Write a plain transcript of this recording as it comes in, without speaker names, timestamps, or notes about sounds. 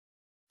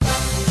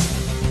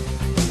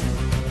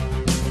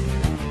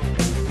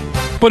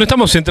Bueno,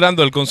 estamos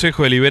entrando al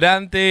Consejo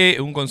Deliberante,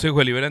 un Consejo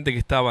Deliberante que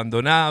está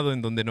abandonado,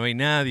 en donde no hay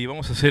nadie.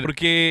 Vamos a hacer,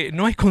 porque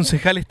no hay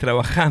concejales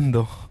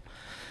trabajando.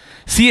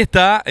 Sí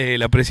está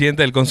la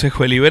presidenta del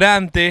Consejo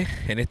Deliberante,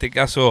 en este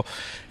caso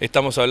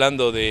estamos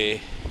hablando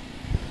de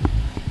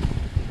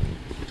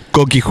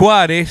Coqui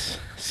Juárez,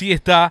 sí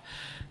está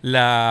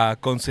la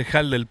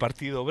concejal del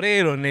Partido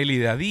Obrero,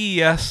 Nélida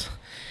Díaz.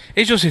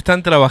 Ellos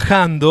están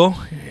trabajando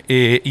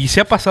y se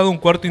ha pasado un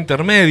cuarto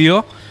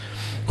intermedio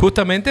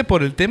justamente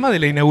por el tema de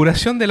la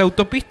inauguración de la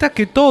autopista,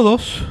 que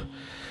todos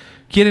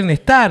quieren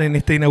estar en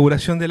esta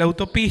inauguración de la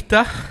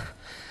autopista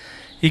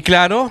y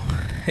claro,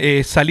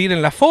 salir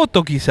en la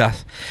foto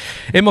quizás.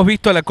 Hemos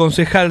visto a la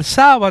concejal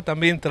Saba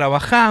también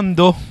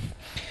trabajando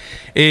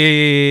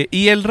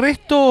y el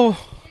resto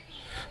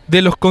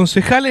de los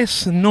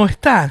concejales no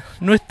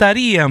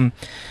estarían.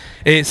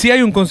 Sí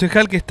hay un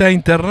concejal que está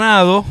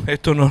internado,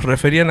 esto nos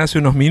referían hace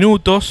unos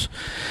minutos,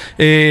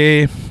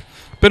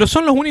 pero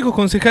son los únicos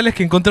concejales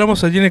que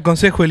encontramos allí en el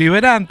Consejo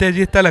Deliberante.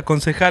 Allí está la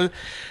concejal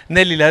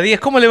Nélida Díaz.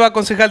 ¿Cómo le va,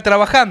 concejal,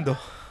 trabajando?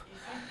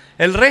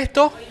 ¿El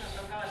resto?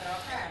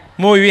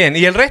 Muy bien,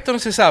 ¿y el resto no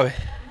se sabe?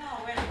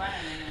 No, bueno, van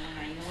en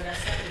una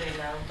inauguración de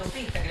la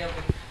autopista, creo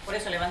que por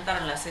eso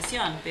levantaron la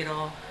sesión,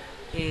 pero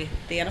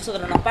a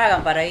nosotros no nos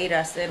pagan para ir a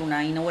hacer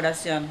una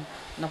inauguración,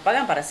 nos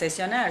pagan para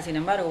sesionar. Sin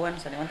embargo, bueno,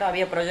 se levantaba,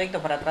 había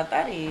proyectos para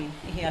tratar y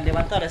han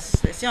levantado la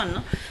sesión,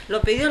 ¿no?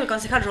 Lo pidió el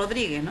concejal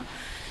Rodríguez, ¿no?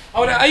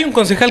 Ahora, ¿hay un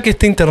concejal que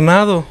esté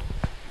internado?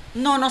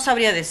 No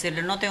sabría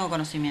decirle, no tengo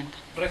conocimiento.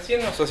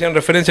 Recién nos hacían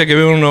referencia a que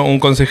veo un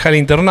concejal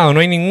internado. ¿No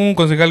hay ningún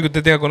concejal que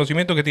usted tenga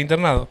conocimiento que esté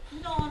internado?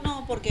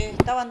 No, porque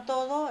estaban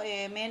todos,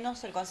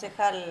 menos el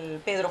concejal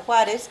Pedro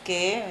Juárez,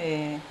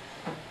 que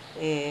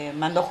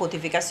mandó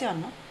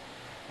justificación, ¿no?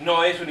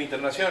 No es una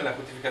internación la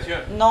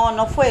justificación.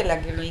 No fue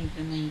la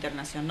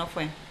internación, no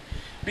fue.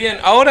 Bien,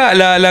 ahora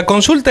la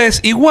consulta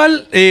es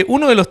igual,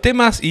 uno de los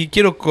temas, y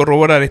quiero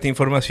corroborar esta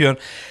información,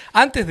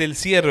 antes del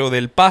cierre o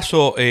del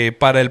paso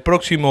para el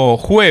próximo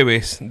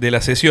jueves de la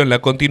sesión, la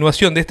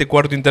continuación de este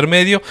cuarto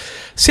intermedio,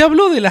 se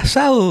habló del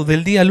asado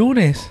del día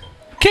lunes.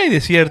 ¿Qué hay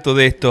de cierto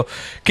de esto?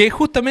 Que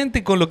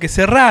justamente con lo que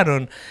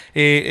cerraron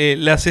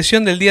la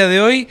sesión del día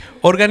de hoy,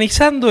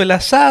 organizando el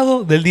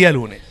asado del día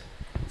lunes.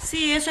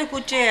 Sí, eso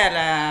escuché a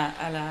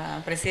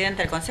la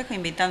presidenta del consejo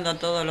invitando a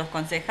todos los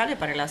concejales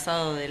para el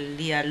asado del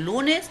día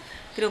lunes,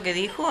 creo que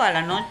dijo a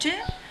la noche,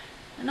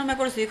 no me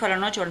acuerdo si dijo a la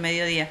noche o al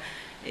mediodía,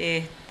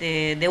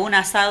 de un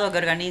asado que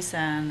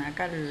organizan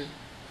acá el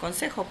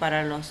consejo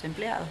para los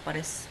empleados,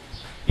 parece.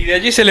 Y de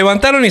allí se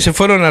levantaron y se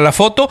fueron a la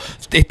foto.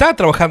 Está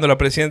trabajando la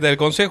presidenta del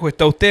consejo,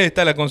 está usted,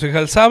 está la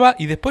concejal Saba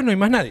y después no hay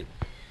más nadie.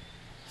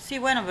 Sí,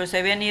 bueno, pero se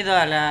habían ido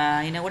a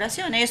la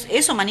inauguración,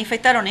 eso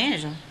manifestaron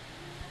ellos.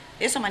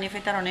 Eso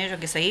manifestaron ellos,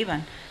 que se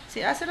iban.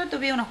 Sí, hace rato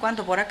vi unos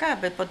cuantos por acá,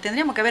 pero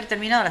tendríamos que haber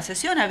terminado la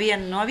sesión,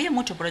 no había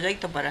mucho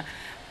proyecto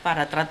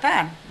para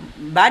tratar.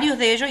 Varios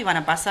de ellos iban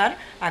a pasar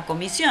a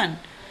comisión.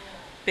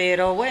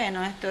 Pero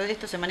bueno,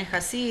 esto se maneja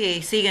así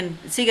y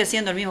sigue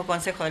siendo el mismo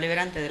Consejo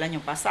Deliberante del año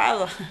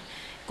pasado,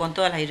 con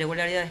todas las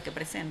irregularidades que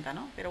presenta,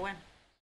 ¿no? Pero bueno.